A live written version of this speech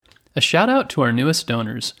A shout out to our newest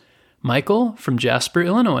donors, Michael from Jasper,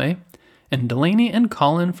 Illinois, and Delaney and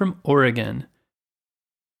Colin from Oregon.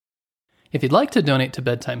 If you'd like to donate to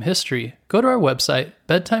Bedtime History, go to our website,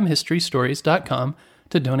 bedtimehistorystories.com,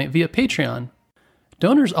 to donate via Patreon.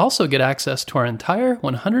 Donors also get access to our entire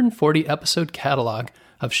 140 episode catalog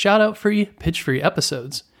of shout-out-free, pitch-free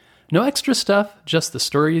episodes. No extra stuff, just the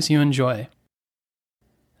stories you enjoy.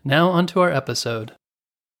 Now onto our episode.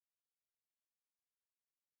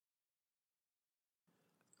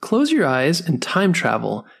 Close your eyes and time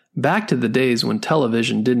travel back to the days when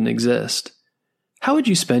television didn't exist. How would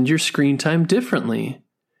you spend your screen time differently?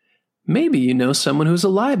 Maybe you know someone who's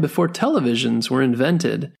alive before televisions were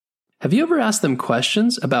invented. Have you ever asked them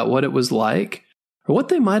questions about what it was like, or what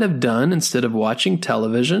they might have done instead of watching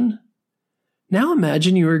television? Now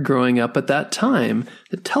imagine you were growing up at that time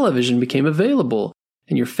that television became available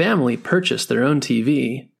and your family purchased their own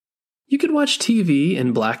TV. You could watch TV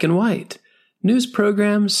in black and white, news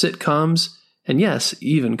programs, sitcoms, and yes,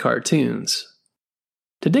 even cartoons.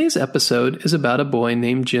 Today's episode is about a boy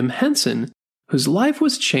named Jim Henson, whose life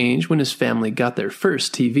was changed when his family got their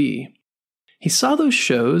first TV. He saw those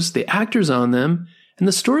shows, the actors on them, and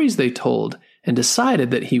the stories they told, and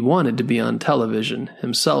decided that he wanted to be on television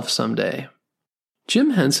himself someday.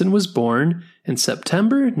 Jim Henson was born in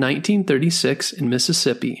September 1936 in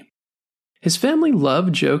Mississippi. His family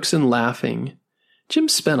loved jokes and laughing. Jim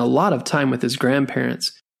spent a lot of time with his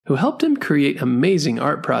grandparents, who helped him create amazing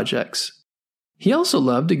art projects. He also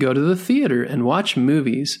loved to go to the theater and watch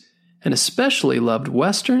movies, and especially loved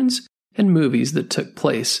westerns and movies that took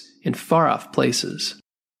place in far-off places.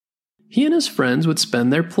 He and his friends would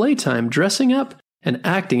spend their playtime dressing up and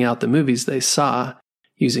acting out the movies they saw,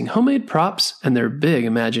 using homemade props and their big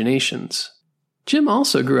imaginations. Jim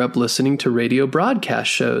also grew up listening to radio broadcast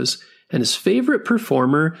shows, and his favorite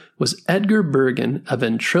performer was Edgar Bergen, a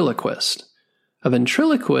ventriloquist. A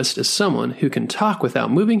ventriloquist is someone who can talk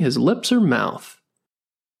without moving his lips or mouth.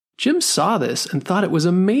 Jim saw this and thought it was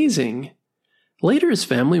amazing. Later, his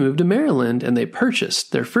family moved to Maryland, and they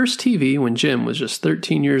purchased their first TV when Jim was just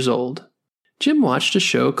 13 years old. Jim watched a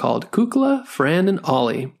show called Kukla, Fran, and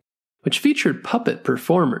Ollie, which featured puppet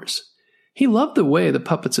performers. He loved the way the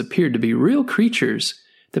puppets appeared to be real creatures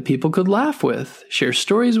that people could laugh with, share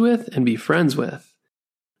stories with, and be friends with.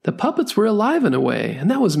 The puppets were alive in a way, and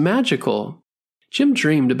that was magical. Jim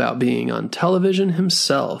dreamed about being on television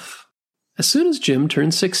himself. As soon as Jim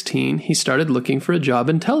turned 16, he started looking for a job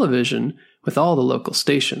in television with all the local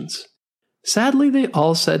stations. Sadly, they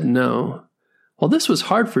all said no. While this was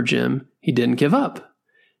hard for Jim, he didn't give up.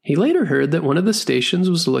 He later heard that one of the stations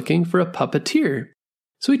was looking for a puppeteer,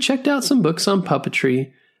 so he checked out some books on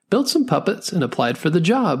puppetry, built some puppets, and applied for the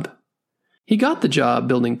job. He got the job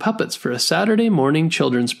building puppets for a Saturday morning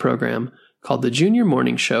children's program called the Junior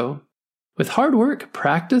Morning Show. With hard work,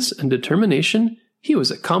 practice, and determination, he was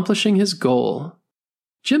accomplishing his goal.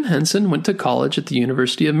 Jim Henson went to college at the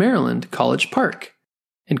University of Maryland, College Park.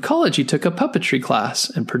 In college, he took a puppetry class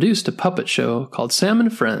and produced a puppet show called Sam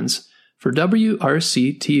and Friends for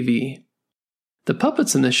WRC-TV. The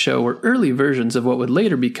puppets in this show were early versions of what would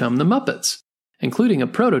later become the Muppets, including a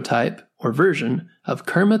prototype, or version, of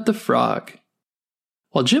Kermit the Frog.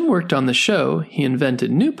 While Jim worked on the show, he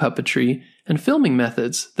invented new puppetry and filming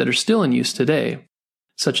methods that are still in use today,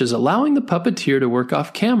 such as allowing the puppeteer to work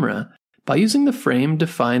off camera by using the frame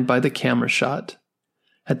defined by the camera shot.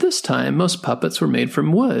 At this time, most puppets were made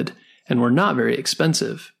from wood and were not very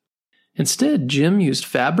expensive. Instead, Jim used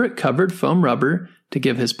fabric-covered foam rubber to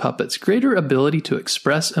give his puppets greater ability to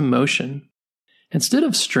express emotion. Instead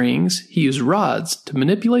of strings, he used rods to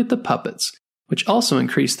manipulate the puppets, which also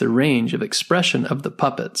increased the range of expression of the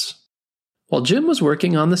puppets. While Jim was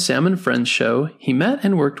working on the Sam and Friends show, he met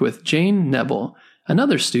and worked with Jane Nebel,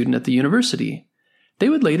 another student at the university. They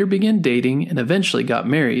would later begin dating and eventually got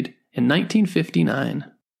married in 1959.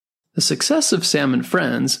 The success of Sam and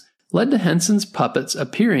Friends led to Henson's puppets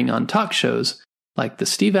appearing on talk shows like The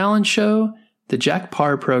Steve Allen Show, The Jack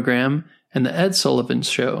Paar Program, and The Ed Sullivan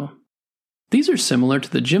Show. These are similar to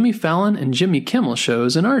the Jimmy Fallon and Jimmy Kimmel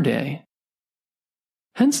shows in our day.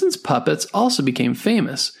 Henson's puppets also became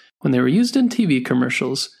famous when they were used in TV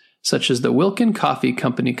commercials, such as the Wilkin Coffee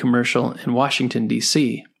Company commercial in Washington,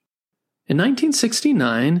 D.C. In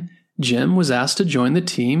 1969, Jim was asked to join the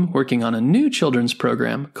team working on a new children's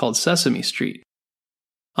program called Sesame Street.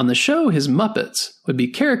 On the show, his Muppets would be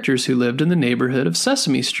characters who lived in the neighborhood of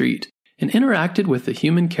Sesame Street and interacted with the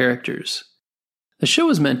human characters. The show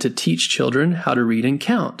was meant to teach children how to read and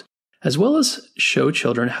count, as well as show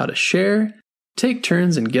children how to share, take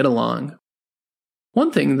turns, and get along.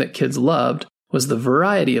 One thing that kids loved was the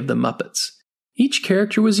variety of the Muppets. Each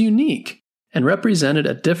character was unique and represented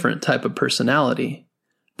a different type of personality.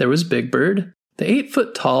 There was Big Bird, the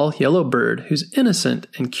 8-foot-tall yellow bird who's innocent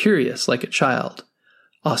and curious like a child.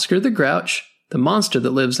 Oscar the Grouch, the monster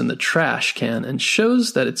that lives in the trash can and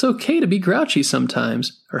shows that it's okay to be grouchy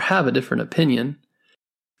sometimes or have a different opinion.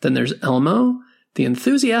 Then there's Elmo, the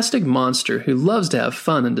enthusiastic monster who loves to have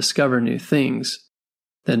fun and discover new things.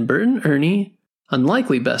 Then Bert and Ernie,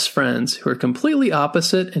 unlikely best friends who are completely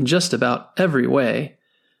opposite in just about every way.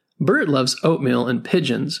 Bert loves oatmeal and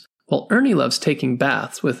pigeons, while Ernie loves taking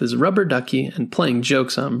baths with his rubber ducky and playing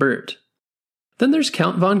jokes on Bert. Then there's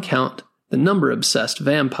Count Von Count, the number-obsessed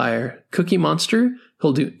vampire, cookie monster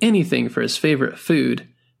who'll do anything for his favorite food,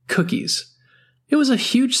 cookies. It was a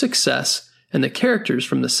huge success, and the characters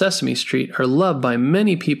from the Sesame Street are loved by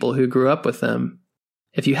many people who grew up with them.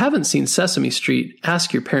 If you haven't seen Sesame Street,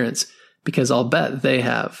 ask your parents, because I'll bet they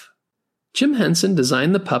have. Jim Henson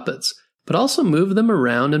designed the puppets, but also moved them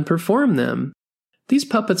around and performed them. These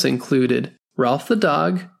puppets included Ralph the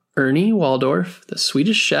Dog, Ernie Waldorf, the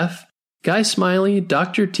Swedish Chef, Guy Smiley,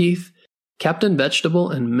 Dr. Teeth, Captain Vegetable,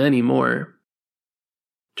 and many more.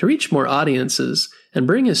 To reach more audiences and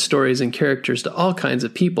bring his stories and characters to all kinds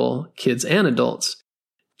of people, kids and adults,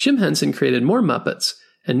 Jim Henson created more Muppets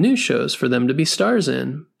and new shows for them to be stars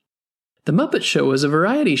in. The Muppet Show was a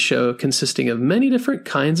variety show consisting of many different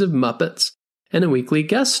kinds of Muppets and a weekly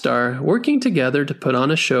guest star working together to put on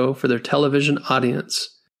a show for their television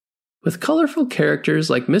audience. With colorful characters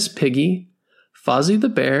like Miss Piggy, Fozzie the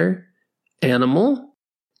Bear, Animal,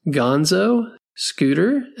 Gonzo,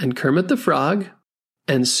 Scooter, and Kermit the Frog,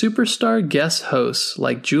 and superstar guest hosts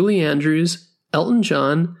like Julie Andrews, Elton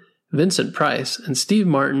John, Vincent Price, and Steve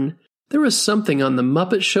Martin, there was something on The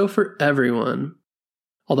Muppet Show for everyone.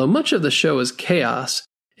 Although much of the show was chaos,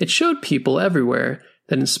 it showed people everywhere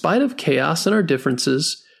that in spite of chaos and our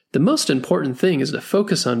differences, the most important thing is to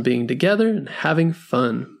focus on being together and having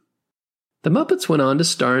fun. The Muppets went on to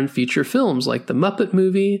star in feature films like The Muppet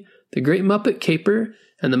Movie, The Great Muppet Caper,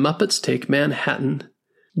 and The Muppets Take Manhattan.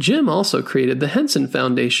 Jim also created the Henson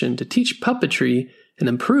Foundation to teach puppetry and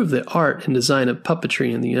improve the art and design of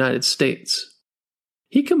puppetry in the United States.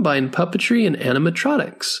 He combined puppetry and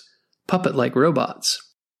animatronics, puppet-like robots.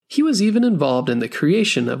 He was even involved in the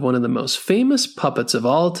creation of one of the most famous puppets of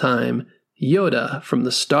all time, Yoda from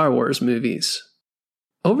the Star Wars movies.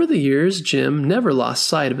 Over the years, Jim never lost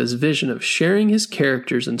sight of his vision of sharing his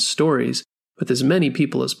characters and stories with as many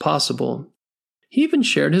people as possible. He even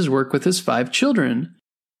shared his work with his 5 children.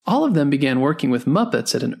 All of them began working with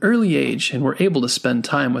Muppets at an early age and were able to spend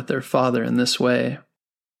time with their father in this way.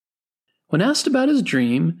 When asked about his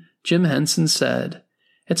dream, Jim Henson said,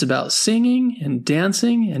 "It's about singing and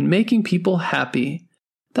dancing and making people happy.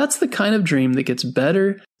 That's the kind of dream that gets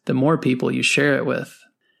better the more people you share it with."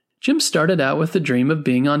 Jim started out with the dream of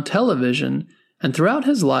being on television, and throughout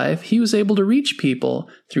his life he was able to reach people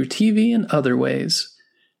through TV and other ways.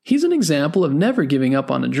 He's an example of never giving up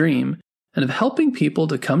on a dream, and of helping people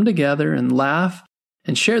to come together and laugh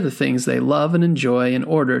and share the things they love and enjoy in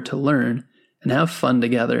order to learn and have fun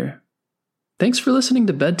together. Thanks for listening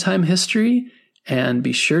to Bedtime History, and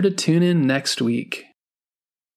be sure to tune in next week.